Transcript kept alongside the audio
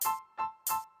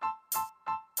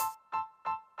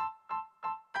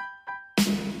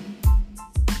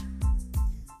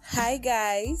Hi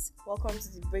guys, welcome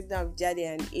to the breakdown of Jade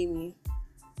and Amy.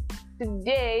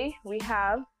 Today we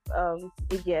have a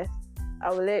guest. I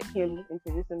will let him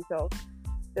introduce himself.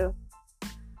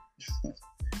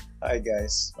 Hi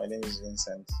guys, my name is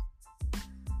Vincent.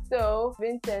 So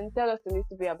Vincent, tell us a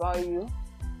little bit about you.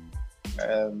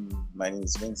 My name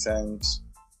is Vincent.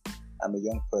 I'm a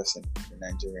young person in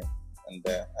Nigeria and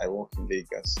I work in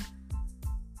Lagos.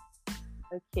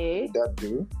 Okay. Would that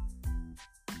do?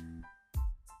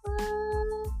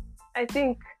 I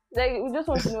think we just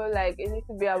want to know a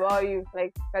little bit about you.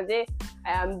 Kaze,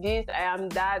 I am this, I am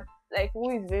that. Who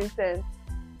is Vincent?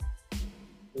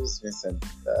 Who is Vincent?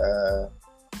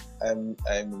 I'm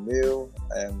a male.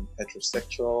 I am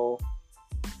heterosexual.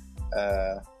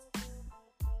 I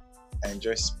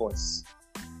enjoy sports.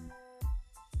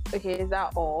 Okay, is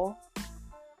that all? Is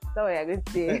that what you're going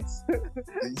to say?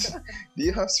 Do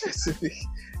you have specific?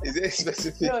 Is there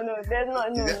specific? No, there's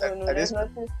not. No, there's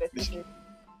nothing specific.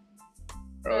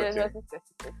 No, there's nothing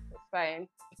specific. It's fine.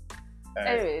 Right.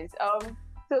 Anyways,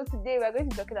 so today we're going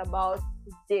to be talking about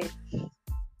dates.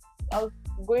 I was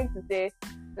going to say,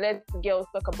 let girls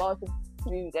talk about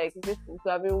it. This to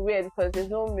have been weird because there's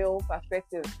no male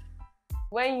perspective.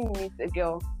 When you meet a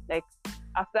girl,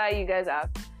 after you guys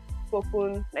have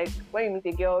spoken, when you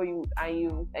meet a girl, you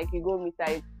go meet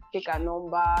her, you take a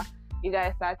number, you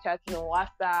guys start chatting on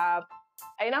WhatsApp,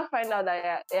 and you now find out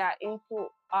that they are into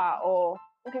her, or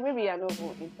okay, maybe you're not even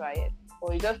into her yet,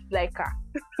 or you just like her,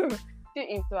 still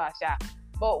into her, sha.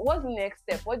 But what's the next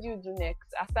step? What do you do next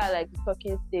after the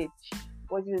talking stage?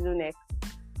 What do you do next?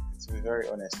 To be very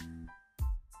honest,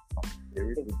 it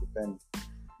really depends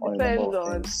on a number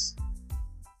of things.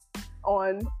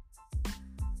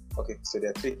 Okay, so there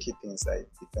are three key things that it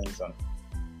depends on.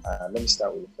 Let me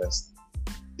start with the first.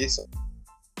 This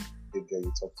the girl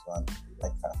you talk to and you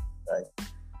like her, right?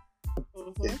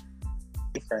 Mm-hmm. It's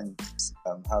different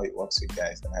how it works with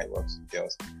guys and how it works with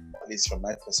girls. At least from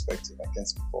my perspective, I can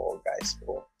speak for all guys,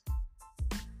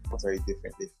 but very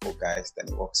differently for guys than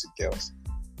it works with girls.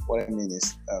 What I mean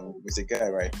is, with a guy,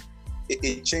 right,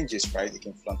 it changes, right? It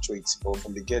can fluctuate, but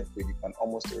from the get-go, you can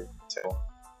almost tell,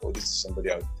 oh, this is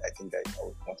somebody I think I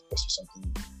would want to pursue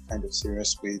something kind of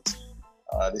serious with.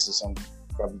 This is some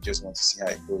probably just want to see how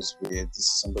it goes with. This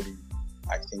is somebody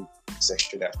I think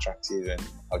sexually attractive, and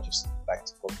I'll just like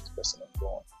to fuck this person and go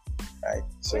on, right?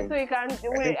 So you can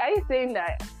wait. Are you saying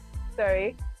that?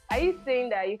 Sorry, are you saying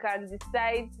that you can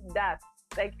decide that?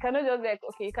 You cannot just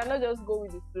you cannot just go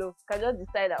with the flow. You can just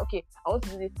decide that okay, I want to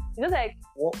do this. It's just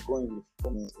what going with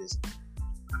for me is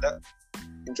that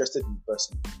interested in the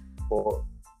person, but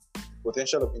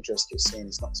potential of interest you're saying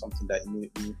is not something that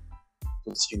immediately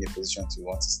puts you in a position to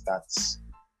want to start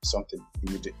something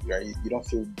immediately, right? You don't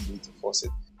feel the need to force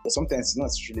it. But sometimes it's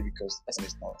not really because the person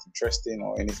is not interesting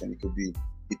or anything. It could be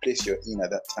the place you're in at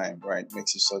that time, right?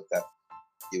 Makes you sort that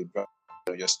you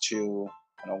would just chill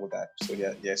and all that. So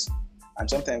yeah, yes. And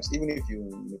sometimes even if you're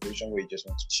in a position where you just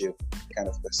want to chill, the kind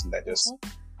of person that just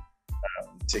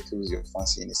tickles your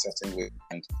fancy in a certain way,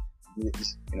 and you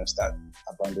start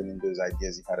abandoning those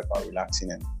ideas you had about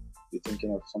relaxing and you're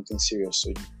thinking of something serious.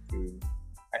 So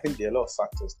I think there are a lot of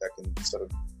factors that can sort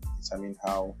of determine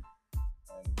how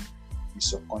you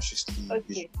subconsciously.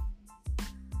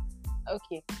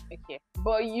 Okay.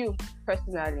 But you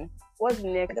personally, what's the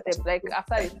next step?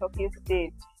 After the talking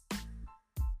stage.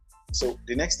 So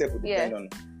the next step would depend on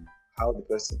how the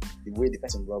way the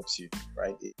person rubs you,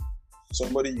 right?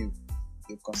 Somebody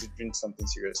you're considering something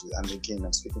serious with, and again,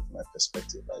 I'm speaking from my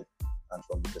perspective, right? And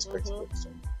from the perspective of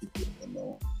some people you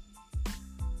know.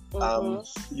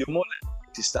 You're more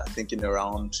likely to start thinking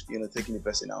around, taking the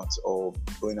person out or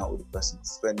going out with the person,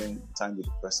 spending time with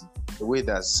the person, the way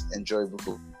that's enjoyable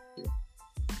for you.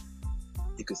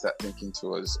 You could start thinking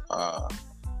towards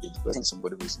if the person is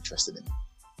somebody who's interested in.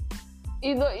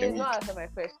 You not answer my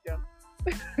question.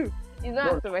 You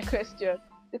not answer my question.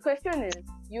 The question is,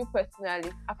 you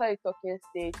personally, after the talking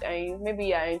stage, and maybe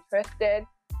you are interested,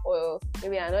 or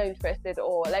maybe you're not interested,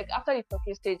 or after the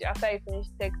talking stage, after you finish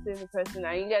texting the person,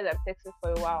 and you guys have texted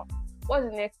for a while, what's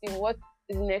the next thing? What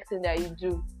is the next thing that you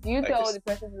do? Do you tell the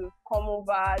person to come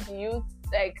over? Do you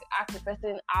ask the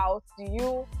person out? Do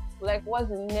you what's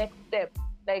the next step?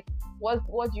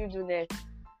 What do you do next?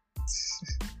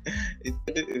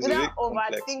 It's without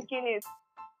overthinking it.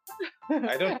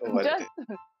 I don't know what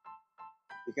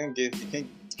you can't give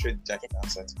straight jacket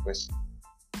answer to question.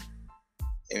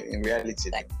 In reality,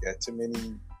 there are too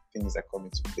many things that come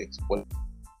into play. What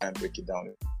and break it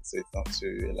down so it's not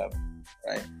too elaborate,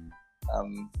 right?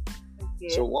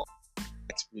 So what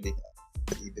really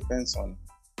it depends on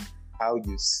how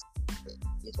you're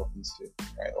talking to,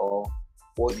 right? Or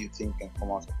what you think can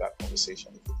come out of that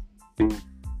conversation. If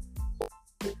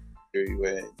you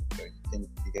where you think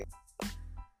you get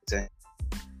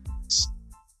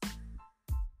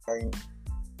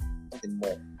something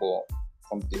more, but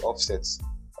from the offsets,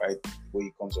 right, the way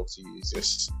it comes up to you is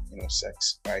just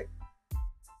sex, right?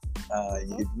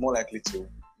 You'd be more likely to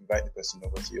invite the person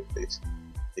over to your place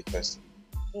because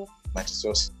might as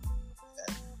well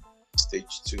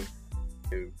stage 2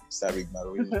 to start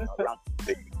rigmaroling around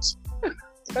things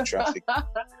in the traffic,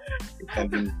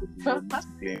 pretending to be to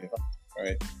blame,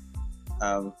 right?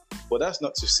 But that's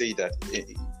not to say that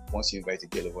once you invite a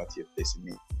girl over to your place,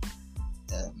 you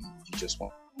just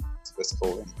want to first of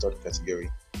all in the third category.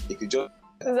 You could just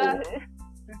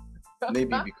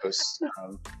maybe because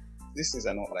these things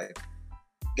are not like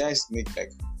guys make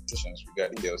like decisions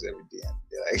regarding girls every day, and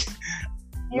they're like,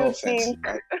 no offense,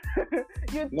 right?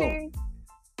 Think?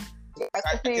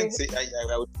 I can say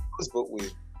I would close both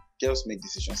with girls make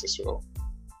decisions as well.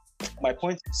 My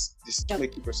point is this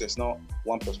making process not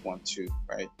 1 + 1 2,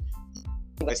 right?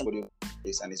 Somebody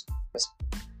is and it's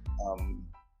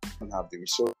don't have the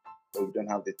resource, or you don't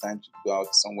have the time to go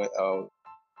out somewhere else,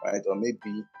 right? Or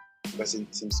maybe the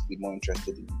person seems to be more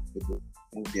interested in the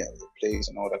movie and the plays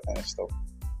and all that kind of stuff.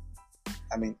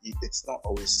 I mean, it's not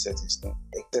always set in stone.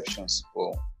 Exceptions,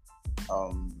 but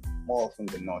more often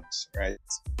than not, right?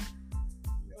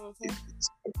 If it's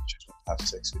just want to have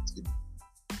sex with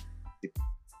you,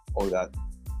 all that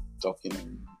talking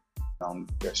in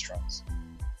restaurants.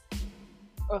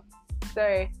 Oh,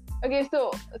 sorry. Okay,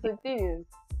 so the thing is,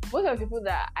 most of the people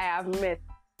that I have met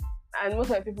and most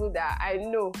of the people that I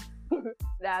know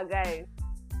that are guys,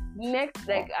 next,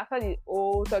 like after the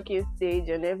whole talking stage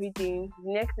and everything,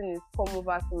 the next thing is come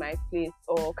over to my place,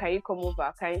 or can you come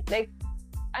over?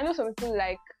 I know some people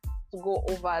like to go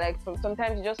over, like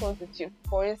sometimes you just want to chill.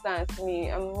 For instance, me,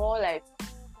 I'm more like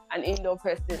an indoor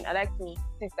person. I like to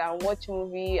sit and watch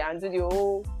movie and do the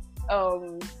whole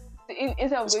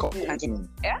instead of going to hanging.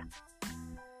 Yeah?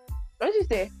 What did you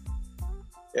say?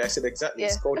 Yeah, I said exactly.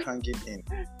 Yes. It's called hanging in.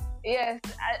 Yes,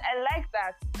 I like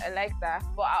that.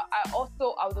 But I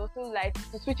would also like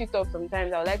to switch it up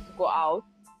sometimes. I would like to go out.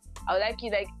 I would like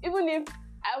it, like, even if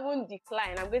I won't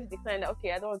decline, I'm going to decline that,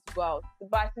 okay, I don't want to go out.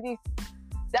 But at least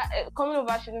that coming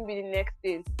over shouldn't be the next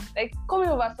thing. Like, coming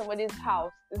over somebody's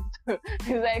house is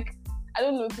like, I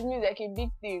don't know, to me it's like a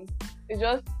big thing. It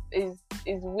just is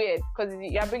weird because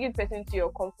you're bringing the person to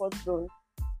your comfort zone.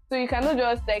 So you cannot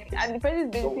just like, and the person is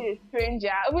basically a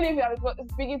stranger. Even if you are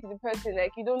speaking to the person,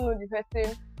 like you don't know the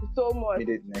person so much.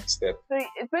 Needed next step. So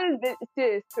the person is still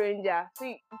a stranger. So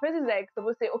the person is like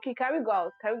supposed to say, okay, can we go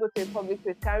out? Can we go to a public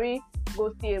place? Can we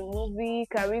go see a movie?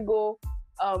 Can we go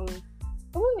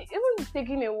even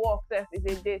taking a walk is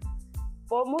a date.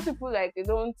 But most people, like, they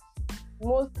don't,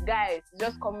 most guys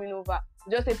just coming over,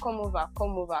 just say come over.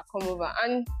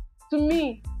 And to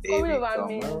me, coming over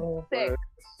means sex.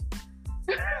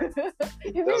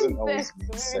 It doesn't always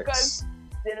mean sex. Because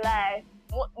they lie.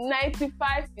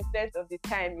 95% of the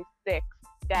time is sex,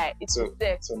 guy. It's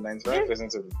sex. So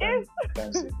 95% of the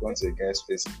time you go to a guy's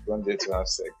place, you go there to have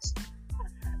sex.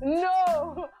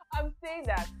 No, I'm saying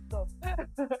that. Stop.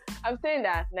 I'm saying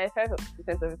that 95%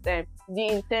 of the time, the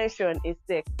intention is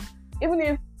sex. Even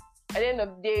if at the end of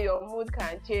the day your mood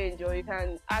can change, or you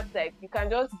can act like you can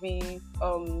just be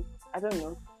I don't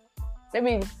know.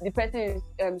 Maybe the person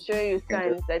is showing you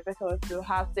signs that the person wants to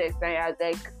have sex, and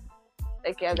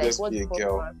you're like, what's the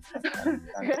problem? You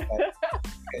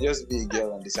can just be a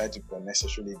girl and decide to be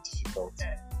unnecessarily difficult.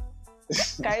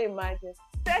 Can you imagine?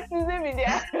 Sex is even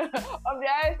there of the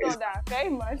highest order. Can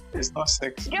you imagine? It's not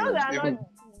sex. Girls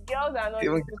are not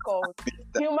difficult.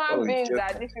 Human beings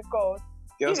are difficult.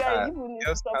 Girls are people need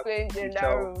to stop playing gender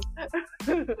roles.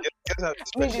 Girls have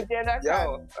the gender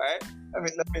card. Right?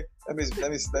 Let me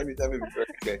be very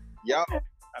clear. Yeah,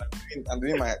 I'm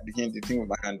doing the thing with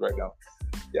my hand right now.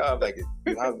 You have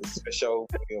a special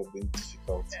way of being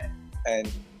difficult, and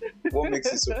what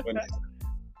makes it so funny is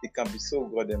it can be so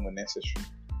goddamn unnecessary.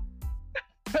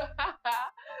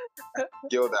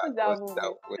 Girl that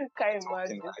can't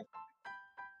imagine.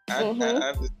 I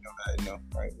have this girl that I know,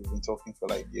 right? We've been talking for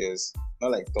like years,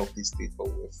 not like talking stage, but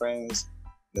we were friends.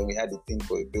 Then we had the thing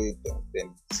for a bit,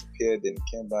 then disappeared, then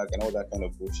came back, and all that kind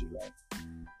of bullshit, right?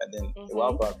 And then a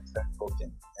while back, we started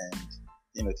talking,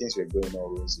 and things were going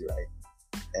all rosy, right?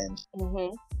 And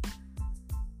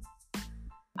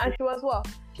and she was what?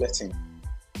 Flirting.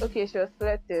 Okay, she was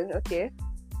flirting. Okay.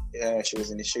 Yeah, she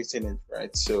was initiating it,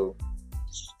 right? So,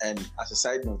 and as a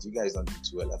side note, you guys don't do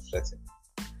too well at flirting.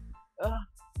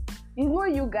 It's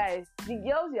not you guys, the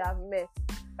girls you have met.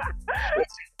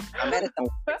 I met them.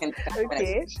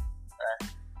 Okay.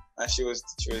 and she was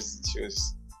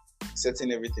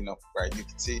setting everything up right. You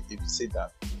could say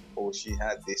that, oh, she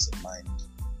had this in mind,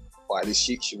 or at least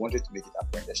she wanted to make it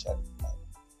apparent that she had it in mind.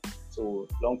 So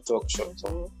long talk short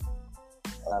talk.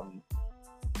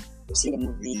 We see the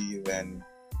movie, then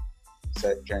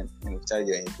started getting a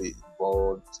bit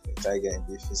bored, started getting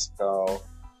a bit physical,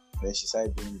 and then she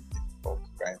started being difficult,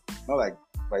 right? Not like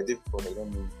by difficult, I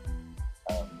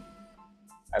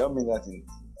don't mean that in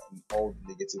all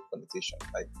negative connotation.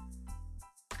 Like,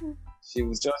 she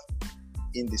was just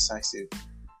indecisive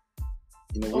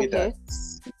in a way that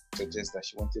suggests that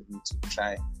she wanted me to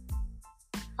try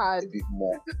a bit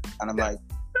more. And I'm like,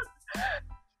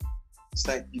 it's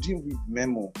like, you didn't read the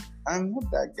memo. I'm not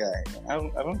that guy. I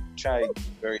don't try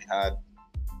very hard.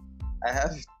 I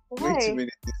have way too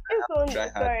many things I have to try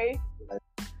hard.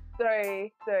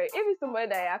 Sorry. If it's somebody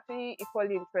that you're actually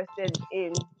equally interested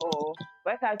in, or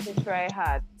why can't you try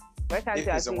hard? Why can't if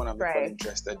you it's someone I'm equally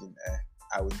interested in,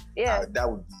 that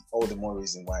would be all the more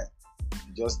reason why. If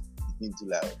you just begin to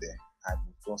lie out there, I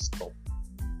would just stop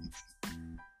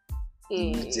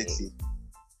immediately.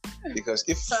 Because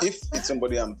if it's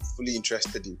somebody I'm fully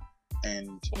interested in,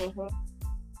 and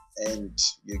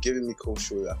you're giving me cold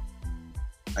shoulder,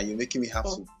 and you're making me have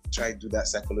to try to do that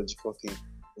psychological thing.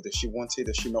 Does she want it?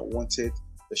 Does she not want it?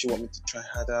 Does she want me to try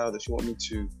harder? Does she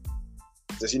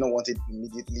not want it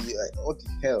immediately? Like, what the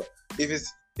hell? If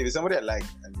it's somebody I like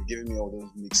and you're giving me all those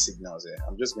mixed signals,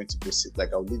 I'm just going to go sit.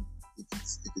 Like, I'll leave. If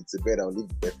it's a bed, I'll leave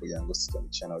the bed for you and go sit on the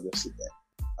chair. I'll just sit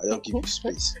there. I don't give you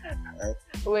space. Right?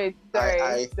 Wait, sorry.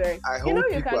 I hold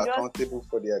people accountable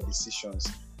for their decisions.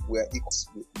 We're equals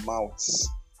with mouths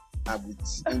and with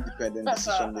independent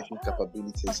decision-making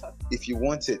capabilities. If you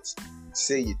want it,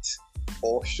 say it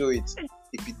or show it.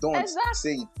 If you don't,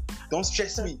 say it. Don't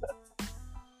stress me.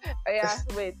 Yeah,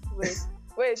 wait.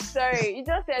 Sorry, you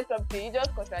just said something. You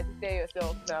just contradicted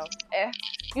yourself now.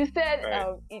 You said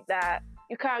that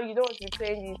you don't want to be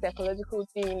playing the psychological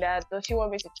thing. That does she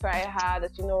want me to try hard?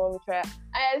 Does she not want me to try?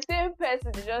 And the same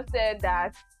person just said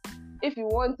that if you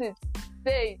want it,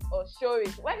 say it or show it.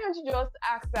 Why can't you just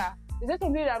ask her? Is there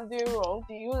something that I'm doing wrong?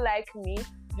 Do you like me?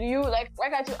 Do you like? Why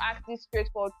can't you ask this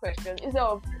straightforward question instead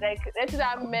of like letting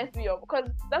that mess me up? Because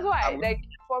that's why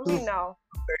for me now.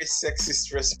 Very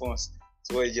sexist response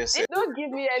to what you just said. Don't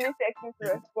give me any sexist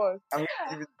response. I'm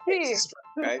giving sexist,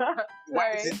 right?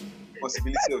 Why is it the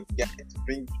possibility of the guy to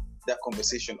bring that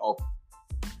conversation up?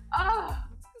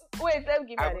 Wait, let me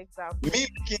give you an example. Me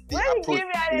making the Let me approach give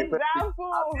you an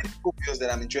example. It's obvious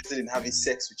that I'm interested in having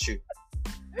sex with you.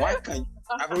 Why can't you?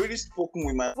 I've already spoken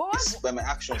with my by my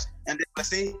actions, and they are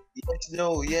saying yes,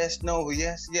 no, yes, no,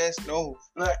 yes, yes, no.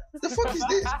 I'm like, the fuck is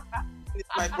this?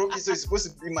 My broken, so it's supposed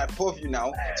to be my purview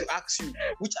now to ask you,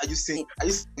 which are you saying? Are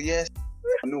you saying yes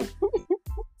or no?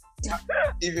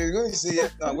 If you're going to say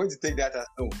yes, no, I'm going to take that as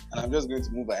no, and I'm just going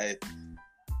to move ahead.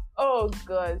 Oh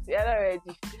God, you're not ready.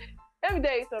 Let me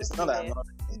tell you something. It's not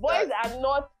that I'm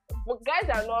not. Guys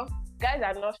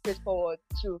are not straightforward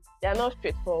too. They are not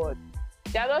straightforward.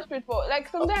 Like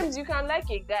sometimes you can like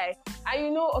a guy and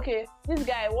you know, okay, this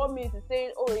guy want me to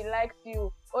say, oh, he likes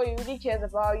you, oh, he really cares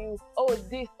about you, oh,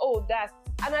 this, oh, that.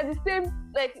 And at the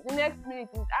same, like the next minute,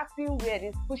 he's acting weird,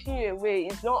 he's pushing you away,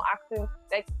 he's not acting,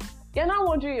 like, you're not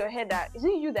wondering in your head that, is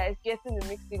it you that is getting the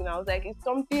mixed signals? Like, is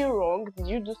something wrong? Did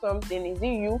you do something? Is it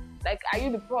you? Like, are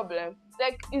you the problem?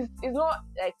 Like, it's not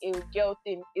like a girl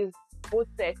thing, it's both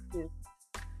sexes.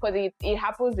 Because it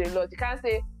happens a lot. You can't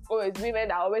say, oh, it's women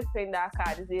that are always playing that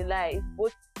card. It's a lie. It's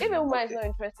both. If a woman is not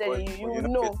interested in you,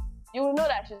 you will know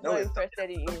that she's not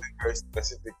interested in you. Very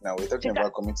specific now. We're talking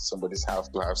about coming to somebody's house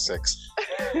to have sex.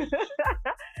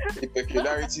 The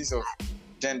peculiarities of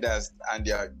genders and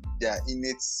their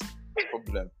innate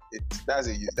problem. That's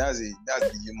the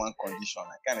human condition.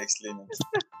 I can't explain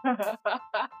it.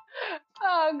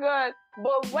 Oh God!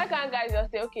 But why can't guys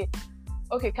just say, okay,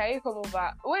 can you come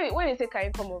over? When they say can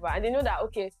you come over, and they know that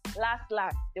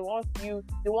last, they want you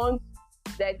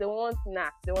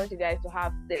guys to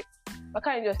have sex. Why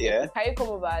can't you just say, can you come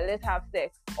over? Let's have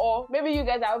sex. Or maybe you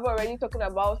guys are already talking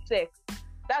about sex.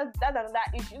 That's another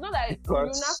issue. It's not that you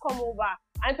not come over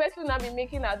and the person not be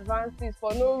making advances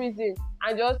for no reason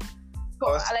and just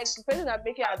like the person that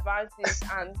making advances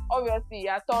and obviously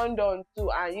you're turned on too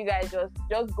and you guys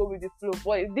just go with the flow.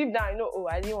 But deep down, you know,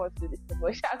 I didn't want to do this, but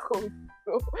I shall go with the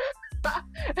flow.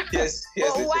 Yes.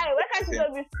 But why can't you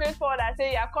just be straightforward and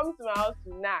say you're coming to my house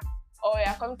to knock or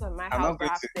you're coming to my house to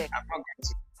have sex?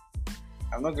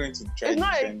 I'm not going to try.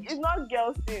 It's not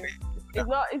girls thing. It's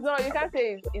not. You can't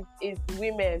say it's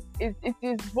women. It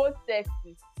is both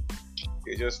sexes.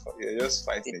 You're just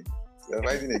fighting. You're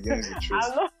fighting against the truth.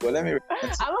 I'm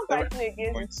not fighting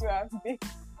against the truth.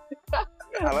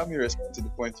 Allow me to respond to the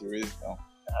point you raised now.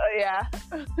 Yeah.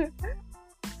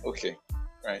 Okay,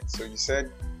 right. So you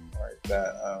said right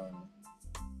that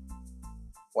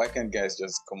why can't guys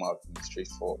just come out and be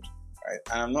straightforward, right?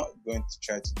 And I'm not going to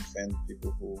try to defend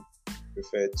people who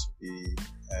prefer to be.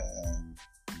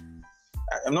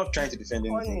 I'm not trying to defend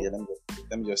anything here.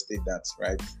 Let me just state that,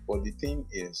 right? But the thing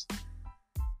is,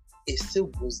 it still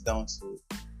goes down to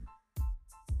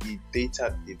the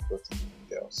data they've got in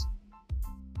girls.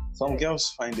 Some girls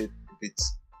find it a bit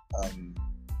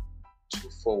too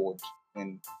forward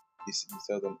when you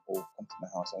tell them, "Oh, come to my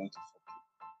house, I want to fuck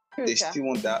you." They still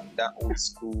want that old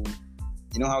school.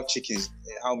 You know how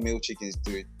male chickens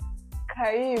do it.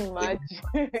 Can you imagine?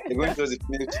 They're going towards the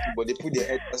male chicken, but they put their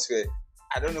head elsewhere.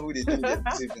 I don't know who they think they're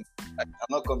deceiving. Like, I'm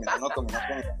not coming.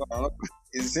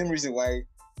 It's the same reason why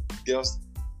a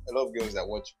lot of girls that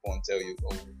watch porn tell you,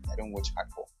 "Oh, I don't watch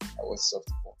hardcore. I watch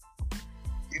soft porn."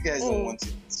 You guys don't want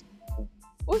it.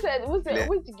 Who said?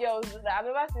 Which girls do that? I've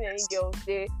never seen any girls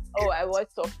say, "Oh, I watch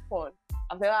soft porn."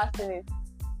 I've never seen it.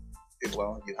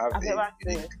 Well, you have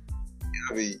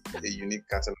a unique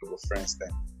catalog of friends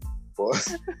then.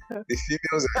 But the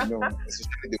females I know,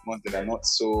 especially the ones that are not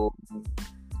so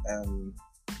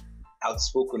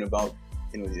outspoken about,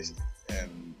 this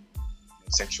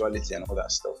sexuality and all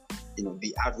that stuff.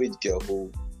 The average girl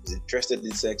who is interested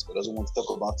in sex but doesn't want to talk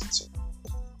about it,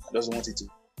 and doesn't want it to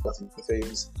go into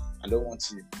phase, and don't want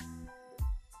to.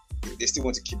 They still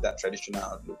want to keep that traditional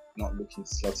outlook, not looking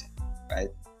slutty,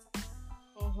 right?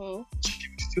 Mm-hmm.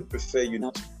 Still prefer you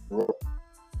not to grow.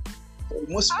 For the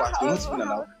most part, we're not even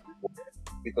allowed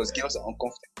because girls are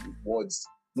uncomfortable with words.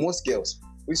 Most girls,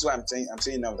 which is why I'm saying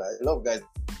now that a lot of guys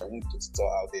won't put it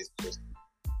all out there because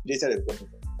data they've gotten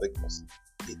from the person,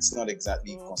 it's not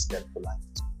exactly considered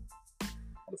polite.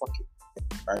 What the fuck you,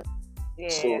 right? Yeah.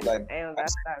 So like, I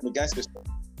understand. The guys just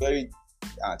very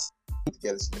hard to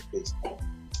get this in the place.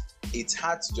 It's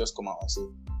hard to just come out and say,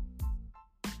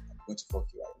 "I'm going to fuck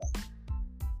you right now."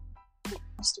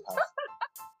 Wants to have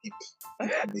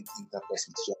deep intercourse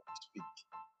with you, speak,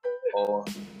 or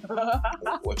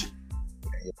watch it.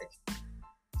 And you're like,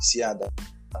 you see her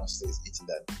downstairs eating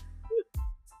that.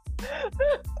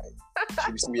 Right?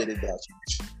 She'll be still headed down. She'll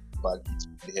be bag it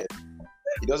the head.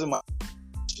 It doesn't matter.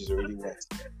 She's already wet.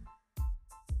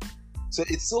 So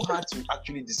it's so hard to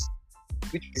actually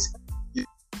which is you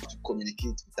have to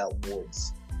communicate without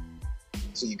words.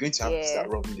 So you're going to have to start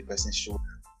rubbing the person's shoulder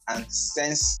and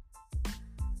sense.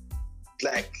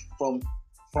 Like from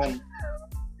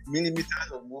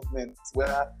millimeters of movement,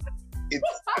 whether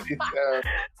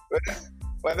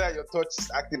whether your touch is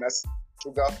acting as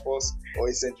sugar force or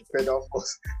a centripetal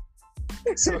force.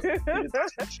 So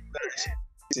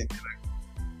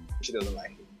she doesn't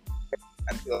like it,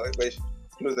 and but she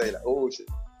knows that like, oh shit.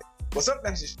 But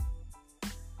sometimes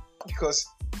because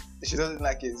she doesn't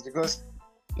like it, it's because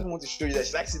she doesn't want to show you that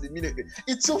she likes it immediately.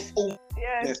 It's so fun.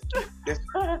 Yes. There's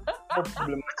more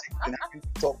problematic than having to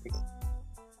talk with.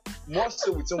 More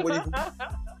so with somebody who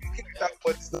that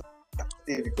word is not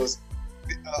because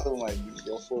oh my god,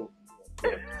 your phone.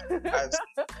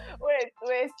 Wait,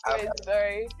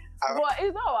 sorry. But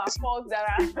it's not our fault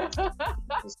that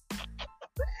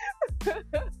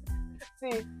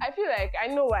See, I feel like I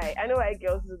know why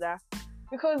girls do that.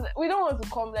 Because we don't want to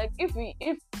come like if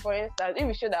for instance if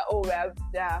we show that we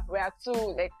are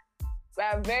too like we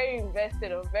are very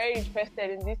invested or very interested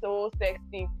in this whole sex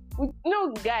thing.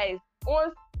 Guys,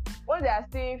 once they are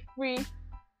saying free,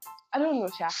 I don't know,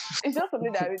 Sha. It's just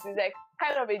something that is like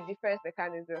kind of a defense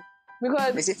mechanism.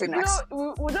 Because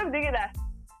we don't be thinking that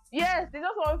yes, they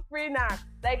just want free now.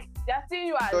 Like they're seeing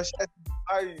you as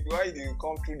why did you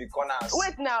come through the corners?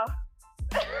 Wait now.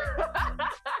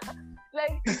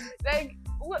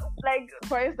 like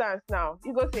for instance now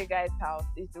you go to a guy's house,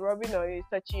 he's rubbing on you, he's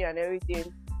touching you and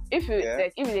everything. If you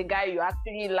like, if it's a guy you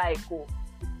actually like, or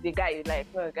the guy you like,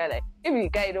 not a guy like. If it's a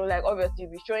guy you don't like, obviously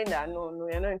you'll be showing that no,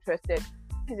 you're not interested.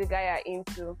 If it's a guy you're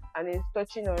into and he's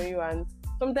touching on you, and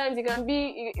sometimes it can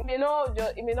be, it may not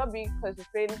be because he's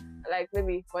paying, like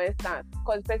maybe for instance,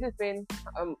 because the person is paying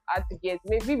hard to get,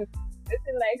 maybe the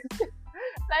person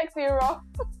likes it raw.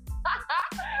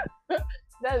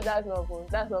 That's not good.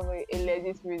 That's not a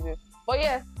legit reason. But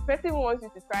yes, person wants you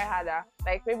to try harder.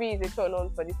 Like maybe it's a turn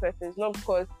on for the person. It's not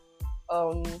because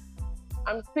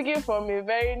I'm speaking from a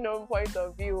very known point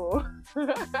of view. So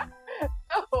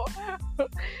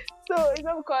it's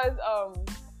not because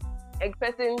a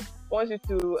person wants you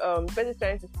to person is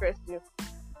trying to stress you.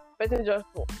 Person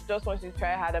just wants you to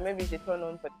try harder. Maybe it's a turn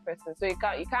on for the person. So you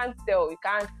can't tell, you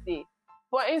can't say.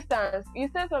 For instance, you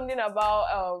said something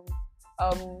about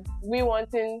we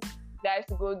wanting guys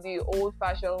to go the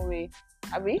old-fashioned way.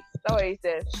 Abi, that's what he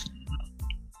said.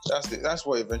 That's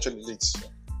what eventually leads.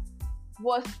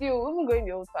 But still, even going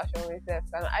the old-fashioned way,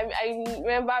 and I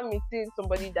remember meeting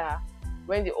somebody that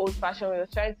when the old-fashioned way was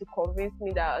trying to convince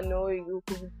me that no, it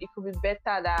could be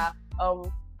better that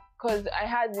because I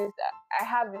have this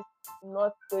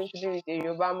not going to be with a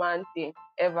Yoruba man thing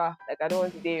ever. Like I don't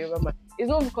want to date a Yoruba man. It's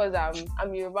not because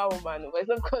I'm a Yoruba woman, but it's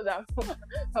not because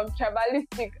I'm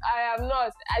tribalistic. I am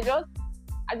not. I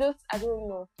don't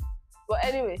know. But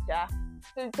anyway, yeah.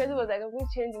 So the person was like, I'm going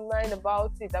to change your mind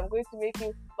about it. I'm going to make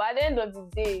you. But at the end of the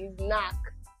day, it's knack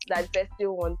that the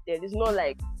person wanted. It's not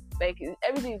like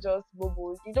everything is just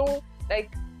bubbles. You don't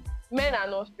like men are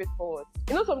not straightforward.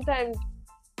 You know, sometimes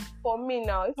for me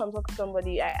now, if I'm talking to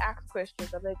somebody, I ask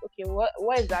questions. I'm like, okay,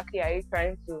 what exactly are you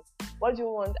trying to? What do you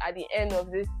want at the end of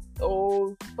this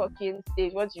whole talking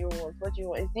stage? What do you want? What do you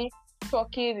want? Is it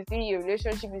talking? Is it your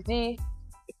relationship? Is it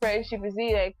friendship? Is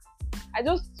it like? I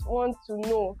just want to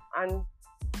know and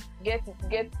get on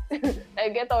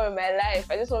with my life.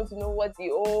 I just want to know what the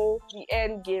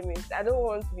end game is. I don't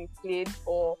want to be played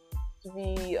or to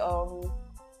be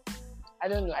I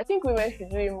don't know. I think women should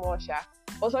do it more,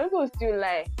 but some people still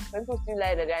lie. Some people still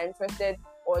lie that they are interested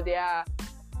or they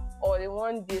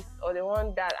want this or they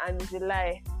want that, and it's a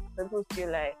lie. Some people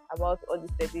still lie about all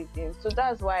these steady things. So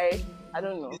that's why I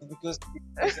don't know. It's because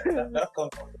that comes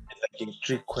off like a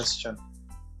trick question.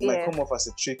 It might come off as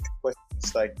a trick question.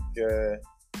 It's like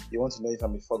you want to know if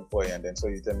I'm a fuck boy, and then so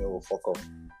you tell me, oh, fuck off.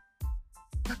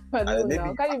 And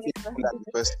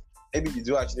maybe you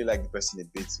do actually like the person a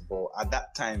bit, but at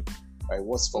that time, right,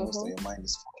 what's foremost on your mind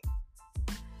is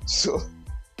fuck. So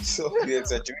you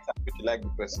exaggerate how much you like the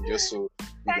person just so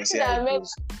you can say how it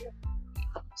goes.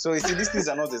 So you see, these things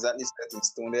are not exactly set in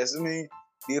stone. There's only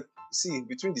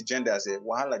between the genders,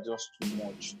 wahala just too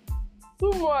much.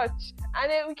 And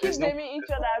then we keep blaming each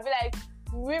other and be like,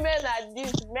 women are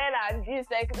this, men are this.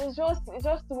 Like it's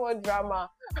just too much drama.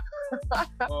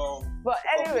 But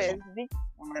anyways,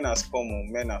 women are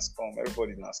scum, men are scum,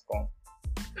 everybody is scum.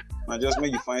 And just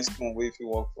make you find scum way if you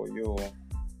work for you.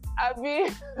 I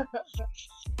mean,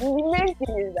 the main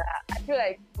thing is that I feel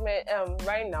like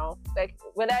right now, like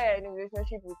whether you're in a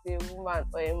relationship with a woman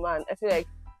or a man, I feel like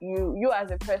you as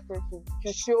a person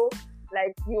should show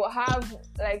like you have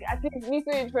like I think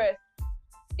mutual interest.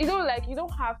 You don't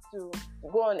have to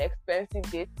go on expensive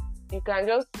dates. You can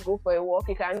just go for a walk.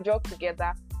 You can jog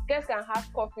together. You guys can have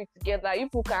coffee together. You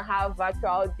people can have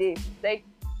virtual dates. Like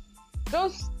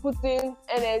just putting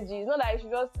energy. It's not that you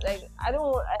should just like I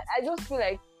just feel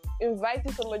like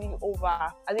inviting somebody over.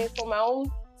 I think from my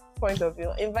own point of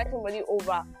view, invite somebody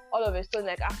over all of a sudden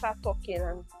like after talking,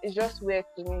 and it's just weird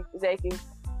to me. It's like a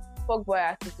fuck boy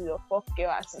attitude or fuck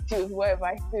girl attitude, whatever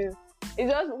it is.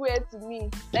 It's just weird to me.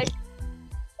 Like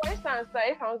for instance,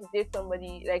 like, if I want to date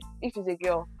somebody, like if it's a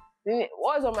girl, then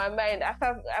what's on my mind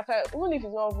after even if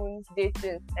it's not even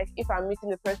dating, like if I'm meeting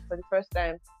the person for the first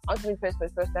time, I want to meet the person for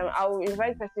the first time, I will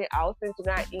invite the person out to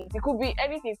go and eat. It could be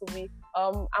anything. It could be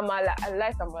amala. I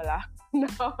like amala. No,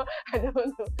 I don't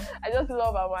know. I just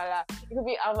love amala. It could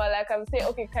be amala. I can say,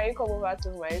 okay, can you come over to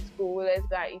my school? Let's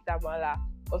go and eat amala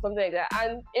or something like that.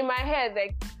 And in my head,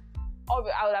 like I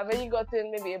would have already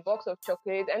gotten maybe a box of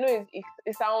chocolate. I know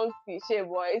it sounds cliche,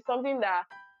 but it's something that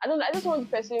I just want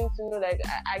the person to know like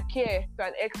I care to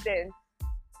an extent.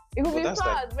 It could be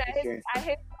hard, but I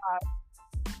hate hard.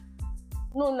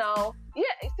 No, now,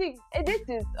 yeah. See, a date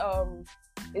is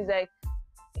like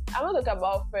I'm not talking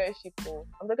about friendship.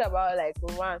 I'm talking about like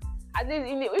romance. At least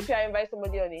if you invite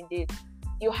somebody on a date,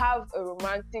 you have a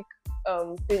romantic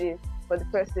feeling for the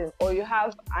person, or you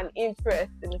have an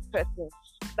interest in the person.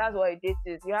 That's what a date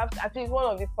is. You have at least one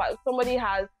of the parts. Somebody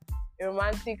has a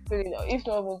romantic feeling, or if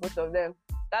not even both of them.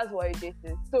 That's what a date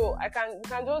is. So you can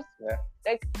just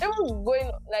like even going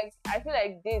like I feel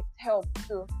like dates help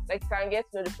too. Like you can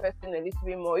get to know the person a little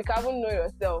bit more. You can even know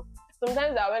yourself.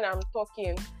 Sometimes that when I'm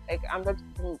talking, like I'm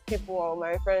talking to people or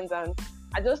my friends, and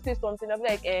I just say something, I'm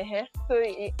like, so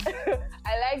I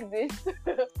like this.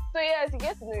 So yes, you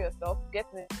get to know yourself, get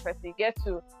to know the person, you get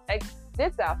to like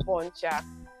dates are fun,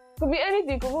 Could be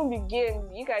anything, could even be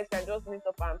games. You guys can just meet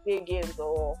up and play games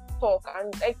or talk,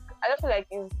 and like I just feel like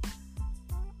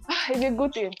it's a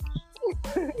good thing.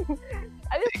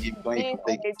 I just think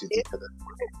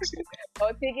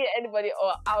or taking anybody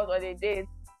or out on a date.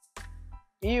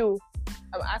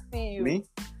 I'm asking you. Me?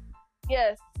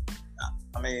 Yes.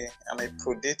 I'm a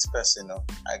pro date person. No?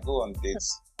 I go on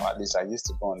dates, or at least I used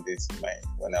to go on dates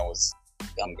when I was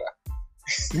younger.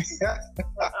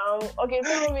 Okay,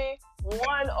 tell me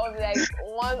one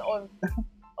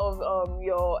of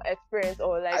your experience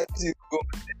or like. I used to go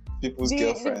with people's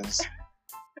girlfriends.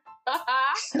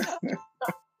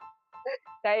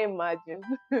 Can you imagine?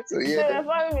 So So yeah, you're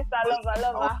following Mr.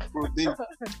 Lover, our Dave.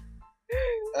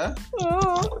 Huh?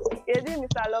 You're doing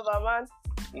Mr. Lover, man.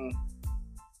 Mm.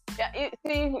 Yeah, you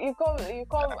come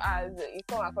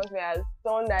across me as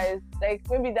someone that is like,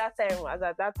 maybe that time, as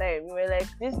at that time, you were like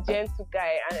this gentle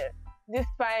guy and this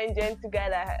fine gentle guy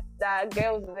that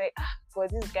girls like, for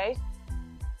this guy,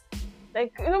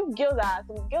 like, you know, some girls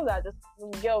are just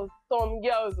some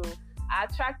girls who are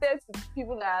attracted to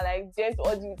people that are like gentle,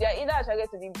 or they're either attracted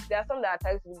to there are some that are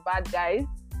attracted to the bad guys,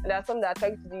 and there are some that are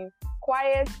attracted to the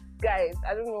quiet guys.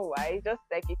 I don't know why, it's just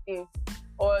like a thing.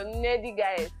 Or nerdy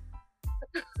guys.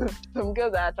 Some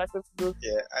girls are attracted to those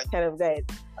kind of guys.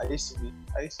 I used to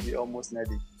be almost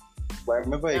nerdy. But I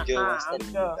remember a girl once telling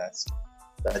me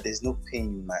that there's no pain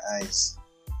in my eyes.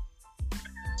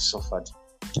 Suffered.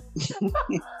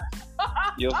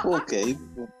 You're okay.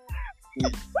 You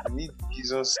need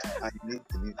Jesus and you need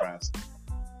deliverance.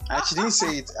 And she didn't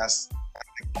say it as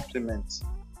a compliment.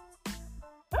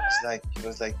 It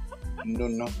was like, no,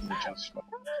 nothing just.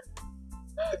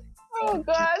 Oh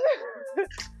God.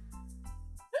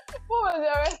 What was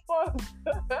your response?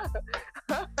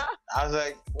 I was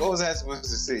like, what was I supposed to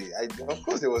say? Of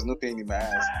course there was no pain in my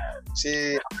eyes.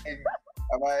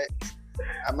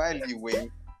 Am I leeway?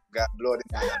 Got blood in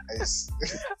my eyes.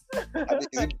 I mean,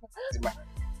 is it my...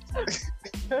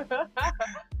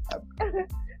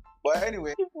 But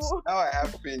anyway, now I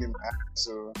have pain in my eyes,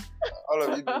 so all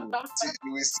of you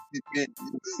will see the pain.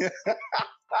 You will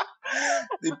see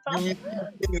the pain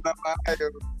in my eyes.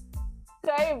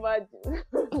 Can you imagine?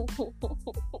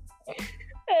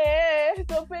 Hey,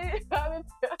 so pain. I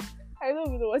don't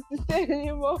even know what to say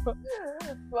anymore.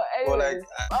 But anyway,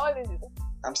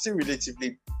 I'm still relatively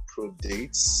pro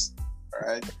dates,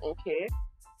 right? Okay.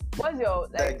 What's your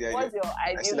ideal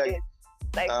date?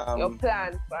 Like your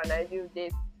plan for an ideal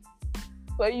date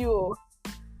for you,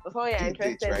 for someone you're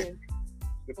interested date, right? in.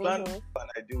 The plan for an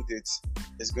ideal date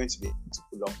is going to be to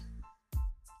pull off.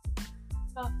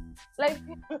 Like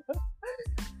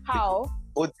how?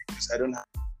 Both because I don't have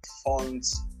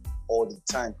funds all the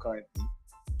time currently,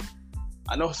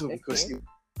 and also because it's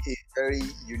a very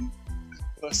unique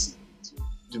person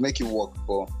to make it work.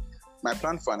 But my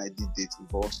plan for an ideal date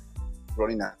involves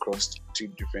running across 2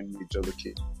 different major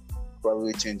locations,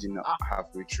 probably changing up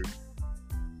halfway through.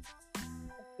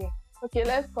 Okay,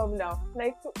 let's come now.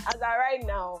 Like, as of right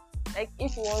now, like,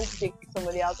 if you want to take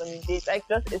somebody out on a date, like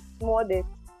just a small date,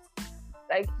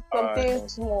 like something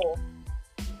small.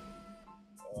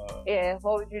 Yeah,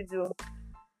 what would you do?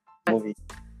 Movie.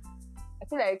 I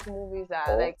feel like movies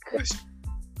are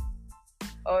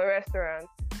or restaurant.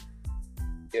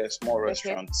 Yeah, small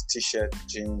restaurants, t-shirt,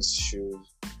 jeans,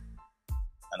 shoes,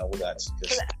 and all that.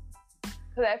 Because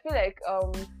I feel like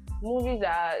movies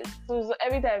are so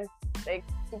every time like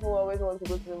people always want to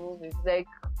go to the movies. Like,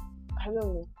 I don't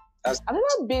know. I've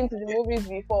never been to the movies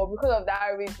before because of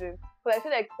that reason. But I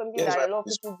feel like something that a lot of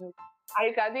people do, and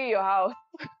you can do in your house.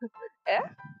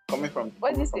 Coming from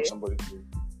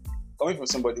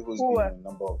somebody who's been on a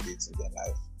number of dates in their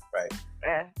life, right?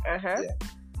 Yeah.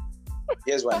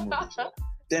 Here's why movies.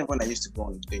 Then when I used to go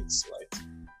on dates, right,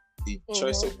 the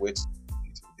choice of which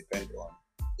depend on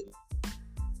it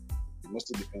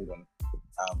mostly depend on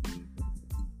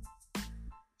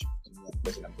the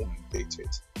person I'm going on a date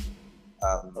with.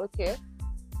 Okay.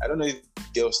 I don't know if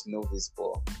girls know this,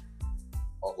 but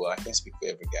I can't speak for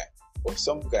every guy. But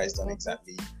some guys don't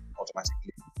exactly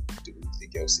automatically do the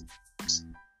girls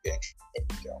get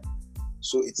every girl.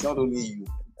 So it's not only you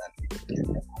that get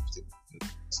more comfortable with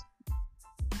this,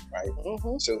 right?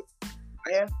 So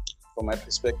from my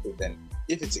perspective, then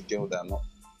if it's a girl that I'm not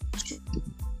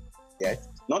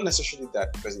not necessarily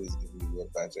that person is giving me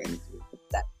advice or anything,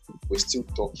 that we're still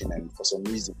talking, and for some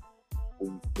reason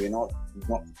we're not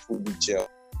fully gel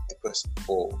the person,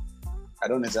 or I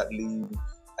don't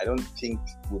think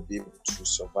we'll be able to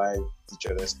survive each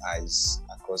other's eyes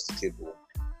across the table.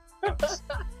 Right?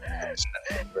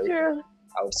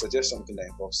 I would suggest something that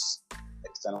involves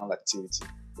external activity,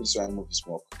 which is why movies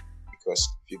work. Because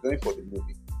if you're going for the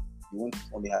movie, you won't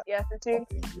only have company,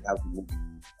 you have the movie,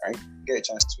 right? You get a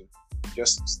chance to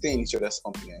just stay in each other's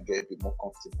company and get a bit more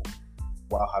comfortable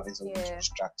while having something to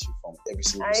distract you from every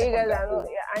single second.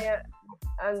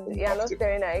 And you're not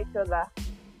staring at each other.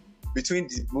 Between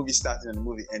the movie starting and the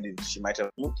movie ending, she might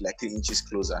have moved like 3 inches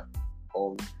closer,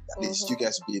 or at least you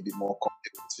guys be a bit more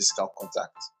comfortable with physical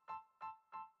contact.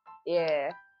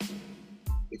 Yeah.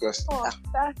 Because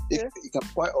it can be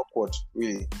quite awkward,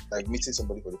 really, like meeting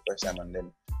somebody for the first time and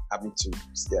then having to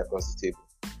stay across the table.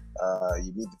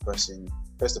 You meet the person,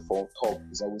 first of all, talk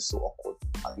is always so awkward,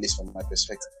 at least from my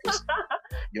perspective, because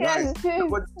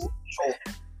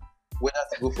whether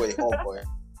to go for a hug or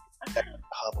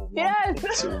have a one.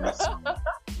 Yes.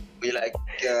 Be like,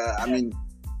 I mean,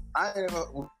 I never.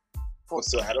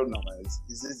 So I don't know, man.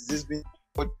 Is this been?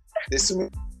 But there's so many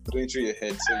going through your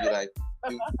head. So you're like,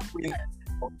 maybe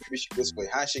she goes for a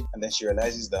handshake, and then she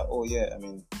realizes that, oh yeah, I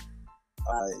mean,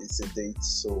 it's a date,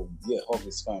 so yeah, hug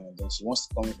is fine. And then she wants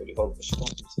to come in for the hug, but she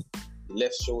comes with the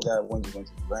left shoulder when you went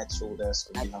to the right shoulder,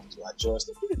 so you have to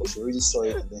adjust. But she already saw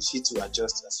it, and then she too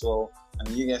adjusts as well. And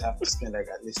you guys have to spend like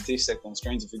at least 3 seconds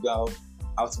trying to figure out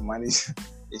how to manage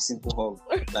a simple hug,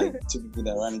 like two people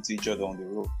that ran into each other on the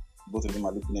road. Both of them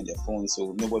are looking at their phones,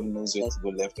 so nobody knows where to go,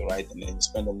 left or right, and then you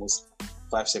spend almost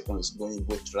 5 seconds going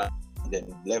both right, and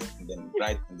then left, and then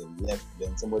right, and then left, and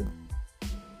then somebody.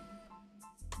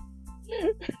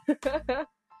 I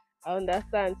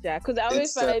understand, yeah, because I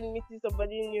always find meeting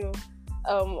somebody new,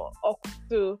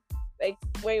 to like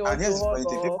when you want to hug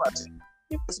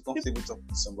people comfortable talking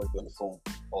to somebody on the phone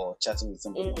or chatting with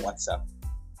somebody on WhatsApp.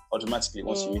 Automatically,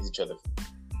 once you meet each other,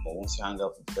 or once you hang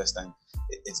out for the first time,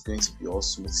 it's going to be all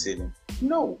smooth sailing.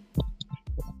 No.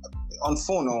 On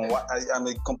phone, I'm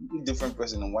a completely different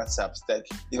person on WhatsApp. It's like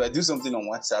if I do something on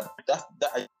WhatsApp, that's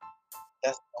not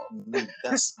me.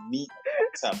 That's me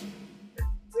on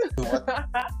WhatsApp.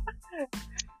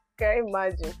 Can I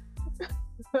imagine?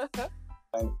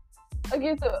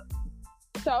 Okay, so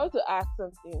I want to ask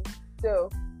something. So,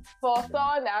 for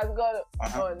someone that has gone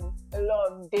on a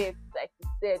lot of dates, like you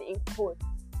said, in quotes,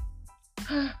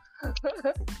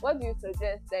 what do you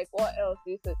suggest? Like, what else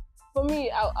do you suggest? For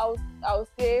me, I'll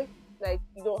say, like,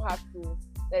 you don't have to,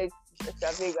 like,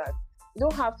 extravagant. You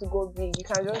don't have to go big. You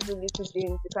can just do little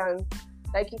things. You can,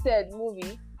 like you said,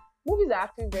 movies are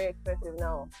actually very expensive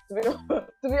now, to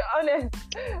be honest.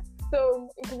 So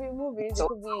it could be movies,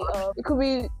 it could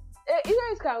be you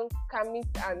guys can meet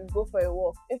and go for a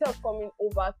walk instead of coming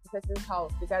over to the person's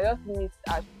house. You can just meet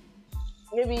at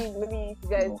maybe you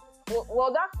guys.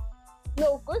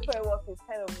 Going for a walk is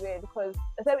kind of weird because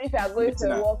except if you are going for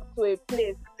a walk to a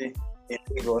place.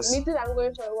 Meeting and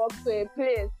going for a walk to a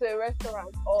place, to a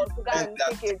restaurant, or to go and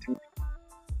take it.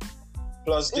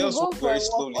 Plus, girls walk very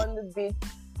slowly on the beach.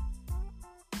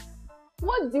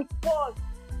 What the fuck?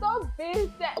 Stop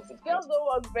being set. Girls don't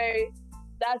walk very.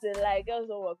 That's a lie. Girls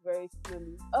don't walk very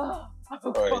slowly. Oh.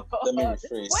 Alright, let me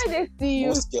rephrase. When they see you,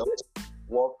 most girls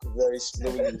walk very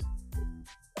slowly.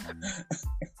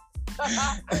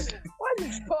 What the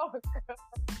fuck?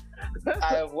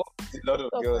 I have walked with a lot of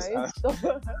girls. And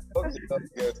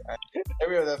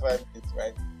every other 5 minutes,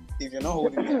 right? If you're not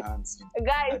holding their hands,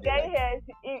 guys, can you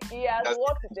hear? He has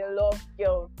walked with a lot of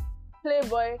girls.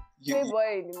 Playboy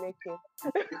in the making.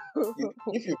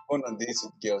 If you've gone on dates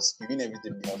with girls, you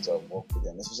inevitably have to have walked with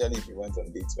them, especially if you went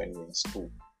on dates when you were in school.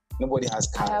 Nobody has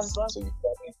cars, so you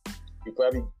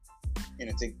probably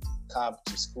take cab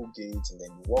to school gate, and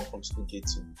then you walk from school gate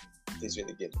to the place where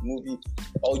they get the movie,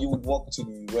 or you would walk to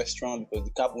the restaurant because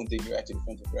the cab won't take you right to the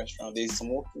front of the restaurant. There's some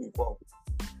walking involved,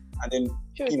 and then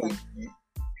you're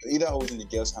either holding the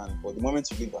girl's hand, but the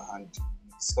moment you leave her hand, you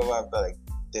discover after like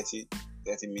 30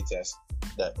 meters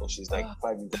that she's like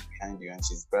 5 meters behind you, and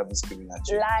she's probably screaming at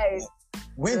you. Lies.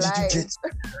 When did you get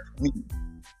me?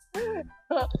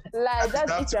 Like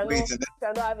that's if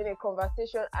you're not having a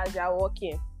conversation as you're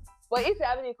walking. But if you're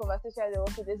having a conversation as you're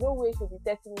walking, there's no way you should be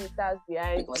 30 meters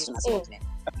behind you.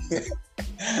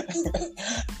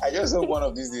 I just hope one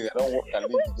of these days I don't walk and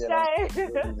leave the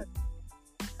girl.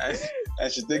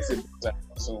 And she takes it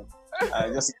so I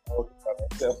just walk by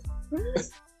myself.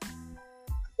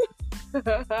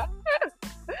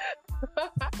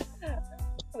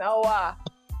 Now what?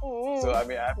 So I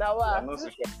mean, I'm not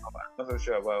so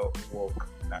sure about walk.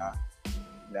 Nah.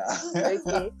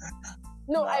 Okay.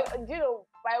 No,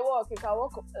 by walk you can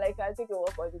walk like I take a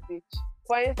walk on the beach.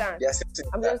 For instance,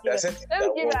 let me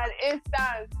give you an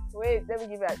instance. Wait, let me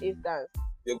give you an instance.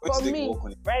 For me,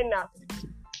 right now.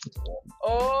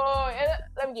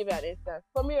 Let me give you an instance.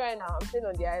 For me right now, I'm staying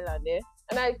on the island there,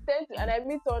 and I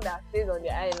meet someone that stays on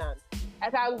the island. I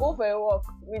can go for a walk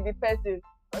with the person.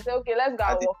 I say, okay, let's go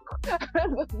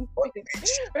and walk.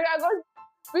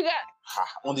 We can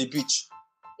on the beach.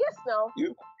 Yes, now.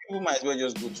 You might as well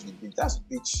just go to the beach. That's the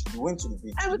beach. You went to the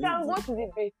beach. And we can go to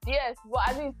the beach, yes. But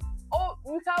at least,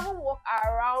 we can even walk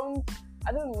around,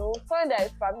 I don't know, something that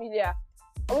is familiar.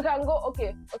 Or we can go,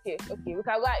 okay. We can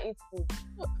go and eat food.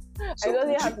 So it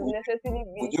doesn't have to necessarily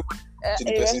be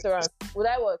a restaurant. Would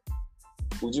I what?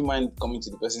 Would you mind coming to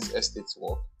the person's estate to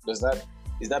walk? Is that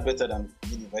better than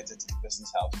being invited to the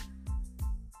person's house?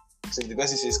 So if the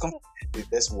person says, come,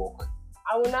 let's walk.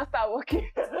 I will not start walking.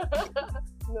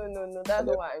 No, that's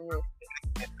not what I mean.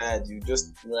 You're tired. You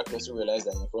just miraculously realize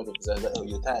that in front of the house,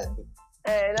 you're tired.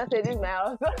 That's it. This is my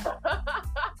house.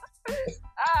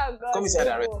 Ah, God. Come inside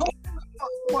and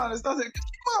come on, it's not like,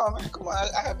 come on,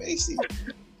 I have AC.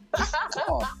 Come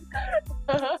on.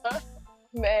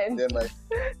 Man. Then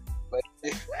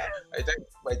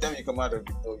by the time you come out of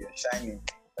the door, you're shining.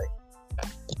 Like,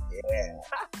 yeah.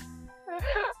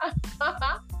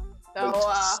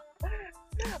 Oh,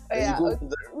 yeah.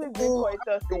 We've been quite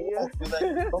tough to you.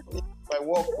 My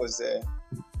work was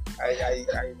I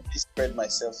really spread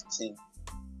myself thin.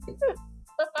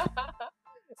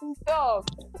 Stop.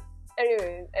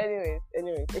 Anyways.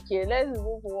 Okay, let's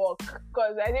move work.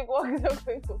 Because I think work is not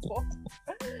going to work.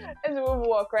 Let's move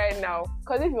work right now.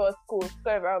 Because if it was school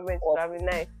environment would have been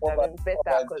nice. Would have been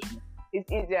better because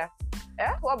it's easier.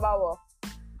 Eh? What about work?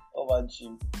 Over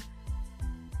gym.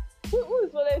 Who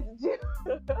is wanting to gym?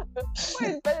 Who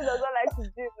is person does not like to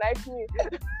gym like me?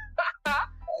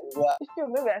 Sure,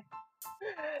 maybe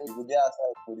You go there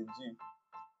outside for the gym.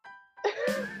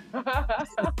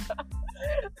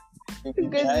 It's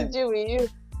good to gym with you.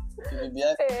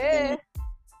 Hey.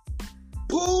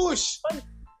 Push!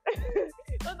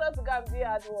 Don't have to go and be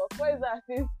at work. What is that?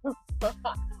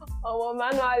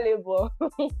 Manual labor.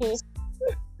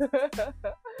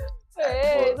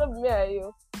 Hey, don't be at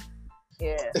you.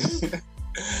 Yeah.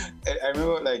 I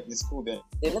remember like in school then.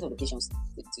 There are a lot of locations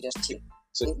to just chill.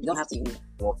 So you don't have to even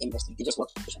work in university, you just work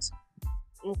locations.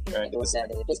 Okay. Right, There was a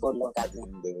place called Love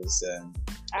Garden. there was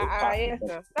Yes,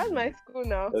 sir. That's my school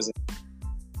now.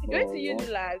 You're going to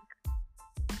Unilag.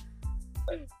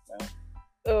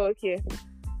 Oh, okay.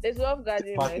 There's Love Garden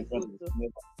in my school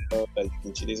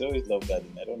too. There's always Love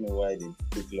Garden. I don't know why they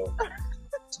pick love.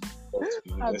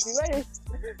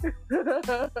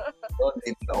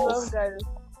 Love Garden.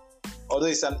 Although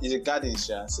it's a garden,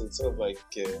 so it's sort of like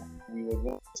we were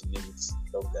going to name it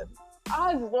Love Garden.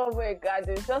 Ours is not very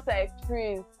garden, it's just like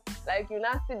trees. Like you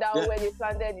now sit down where they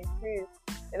planted the trees,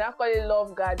 and I call it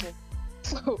Love Garden.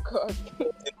 Oh God.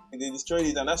 They destroyed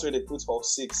it, and that's where they put Hall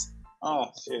 6.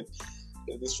 Oh shit!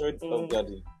 They destroyed Love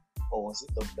Garden. Or was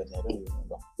it Love Garden? I don't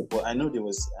remember. But I know there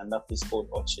was another place called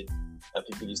Orchard that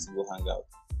people used to go hang out.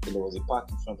 And there was a park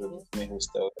in front of the main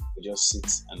hostel that we just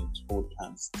sit and hold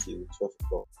hands till 12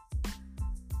 o'clock.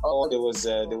 Oh, there was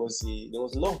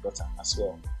Love Gutter as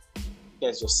well. You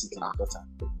guys just sit in the gutter.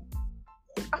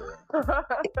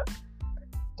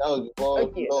 That was before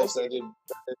love started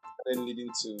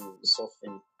leading to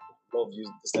suffering. Love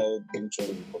started being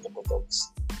trouble with the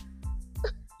buttocks.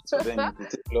 So then you can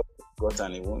take love gutter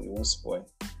and it won't spoil.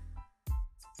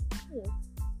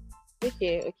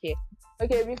 Okay.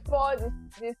 Before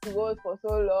this goes for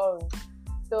so long,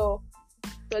 so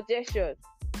date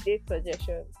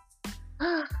suggestions.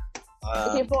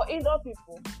 Okay, for indoor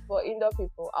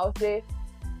people, I'll say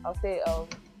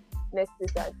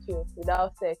Netflix and chill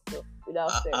without sex.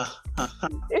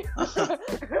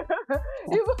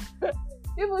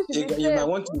 People should be you might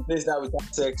want to replace that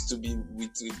without sex to be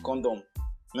with condom.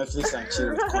 Netflix and chill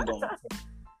with condom.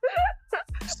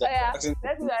 Netflix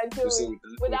and chill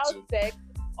without sex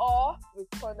or with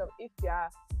condom if you are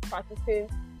practicing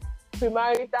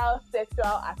premarital sexual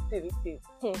activities.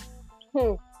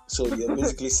 So you're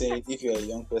basically saying if you're a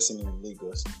young person in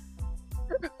Lagos,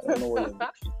 I don't know what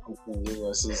you're in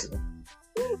Lagos is.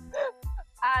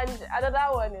 And another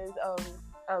one is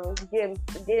game.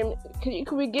 It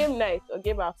could be game night or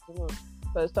game afternoon.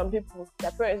 Because some people,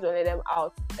 their parents don't let them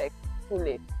out like too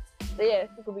late. So yes,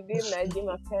 it could be game night, game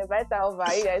afternoon. Right over,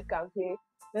 you guys can play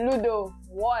Ludo,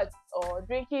 what, or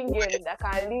drinking game that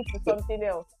can lead to something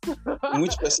else.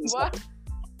 Which person?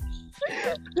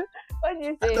 What do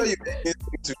you say? I thought you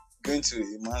were going to a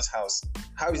man's house.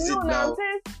 How is it now?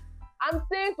 I'm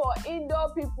saying for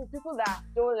indoor people that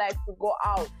don't like to go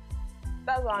out.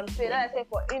 That's what I'm saying. That's I say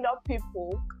for indoor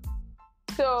people.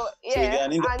 So yeah,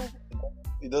 and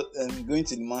going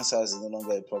to the man's house is no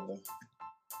longer a problem.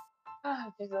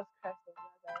 Jesus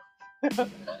Christ!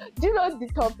 Do you know the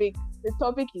topic? The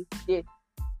topic is date.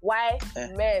 Why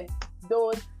men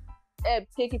don't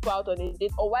take people out on a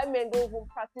date, or why men don't even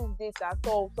practice dates at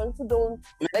all. Some people don't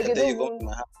like they don't even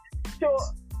show.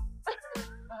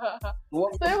 So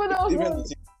even though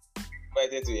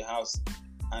invited to a house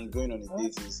and going on a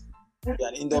date is you're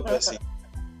an indoor person.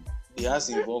 It has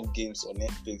to involve games on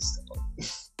Netflix.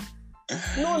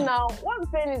 No, now what I'm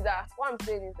saying is that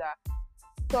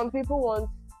some people want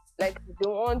they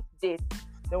want dates,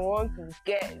 they want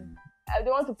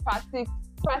to practice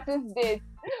dates,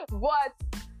 but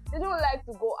they don't like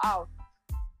to go out.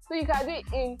 So you can do it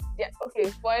in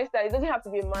for instance, it doesn't have to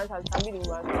be a man's house, it can be the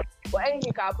man's house. But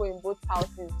anything can happen in both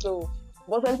houses. So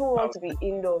but some people want to be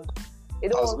indoors. They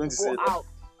don't want to go out.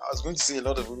 I was going to say a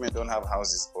lot of women don't have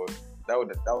houses, but that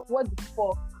would what the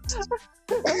fuck?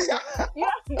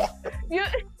 you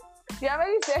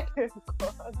already said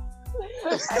God.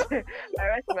 I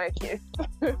rest my case.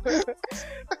 So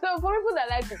for people that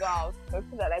like to go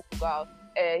out,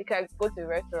 you can go to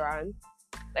restaurants.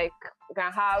 Like you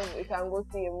can go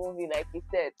see a movie, like you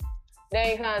said. Then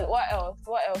you can. What else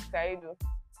can you do?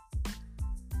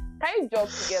 Can you job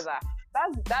together?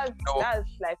 That's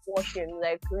like working,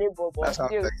 like labor, but that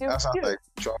sounds like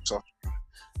job stuff.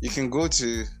 You can go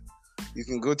to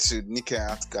Nikkei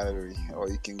Art Gallery, or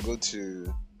you can go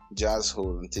to Jazz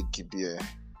Hall and take a beer.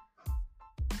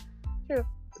 True.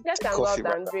 You can go out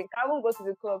and drink. I won't go to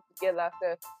the club together,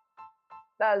 so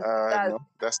no,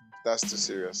 that's too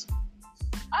serious.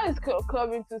 How is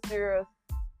clubbing too serious?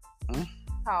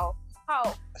 How?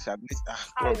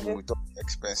 Clubbing with all the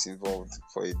expense involved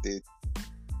for a date.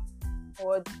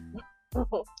 What?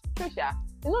 Trisha,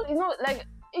 like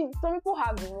some people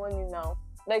have the money now.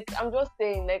 Like I'm just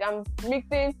saying, like I'm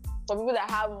mixing for people that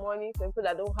have money, some people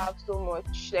that don't have so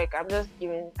much. Like I'm just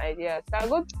giving ideas. Can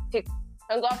go out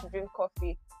to drink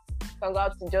coffee. Can go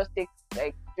out to just take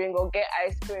like drink or get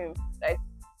ice cream. Like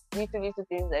little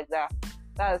things like that.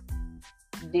 That's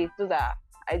dates. Those are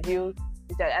ideal.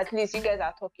 At least you guys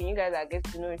are talking. You guys are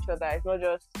getting to know each other. It's not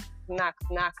just snack.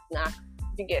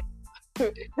 You get.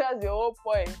 That's the whole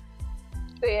point.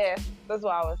 So yeah, that's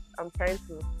what I'm trying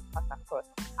to pass across.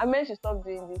 I meant to stop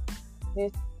doing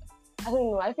this. I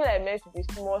don't know. I feel like I meant to be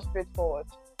more straightforward,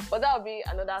 but that'll be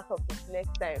another topic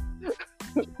next time.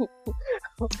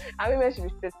 I meant to be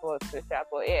straightforward, but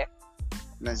yeah.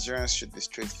 Nigerians should be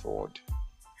straightforward.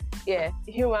 Yeah,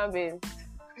 human beings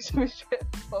should be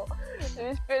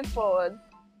straightforward.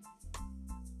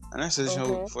 Another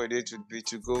suggestion for a date would be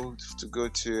to go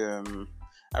to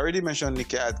I already mentioned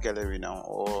Nikkei Art Gallery now,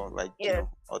 or like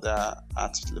other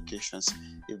art locations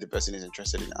if the person is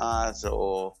interested in art,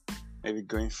 or maybe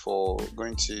going to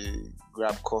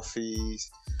grab coffee.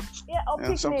 Yeah, or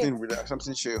picnic.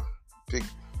 Something chill.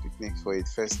 Picnic for a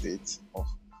first date.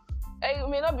 It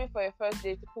may not be for a first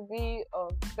date. It could be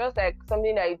just like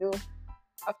something that you do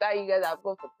after you guys have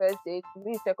gone for first date. It could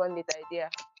be a second date idea.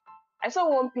 I saw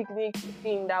one picnic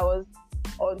thing that was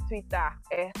on Twitter.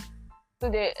 So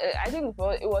I think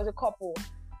it was a couple.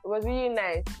 It was really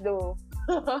nice, though.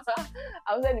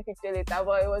 I'll send the picture later,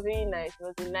 but it was really nice. It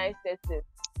was a nice setting.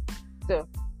 So,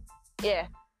 yeah.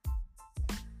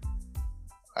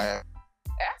 I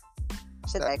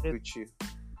agree with you.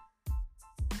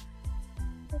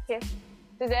 Okay.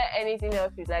 Is there anything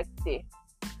else you'd like to say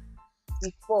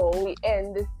before we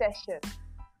end this session?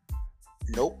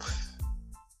 Nope.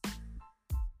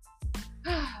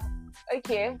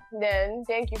 Okay, then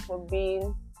thank you for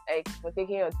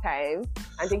taking your time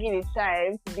and taking the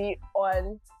time to be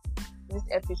on this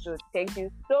episode. Thank you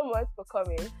so much for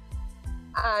coming.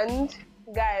 And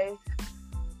guys,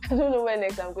 I don't know when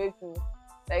next I'm going to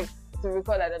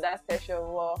record another session.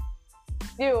 Well,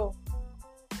 still,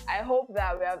 I hope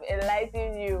that we have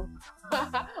enlightened you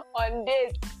on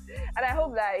this, and I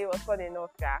hope that it was fun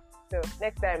enough. Yeah. So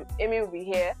next time, Amy will be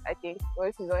here. I think, or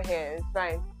if she's not here, it's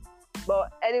fine.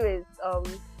 But anyways, so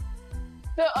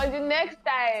until next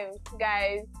time,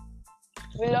 guys,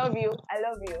 we love you. I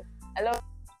love you. I love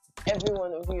every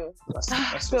one of you. That's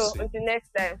so sweet. until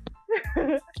next time.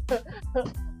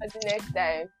 Until next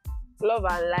time, love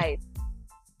and light.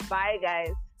 Bye,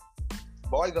 guys.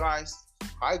 Bye, guys.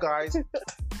 Hi, guys.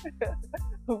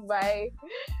 Bye.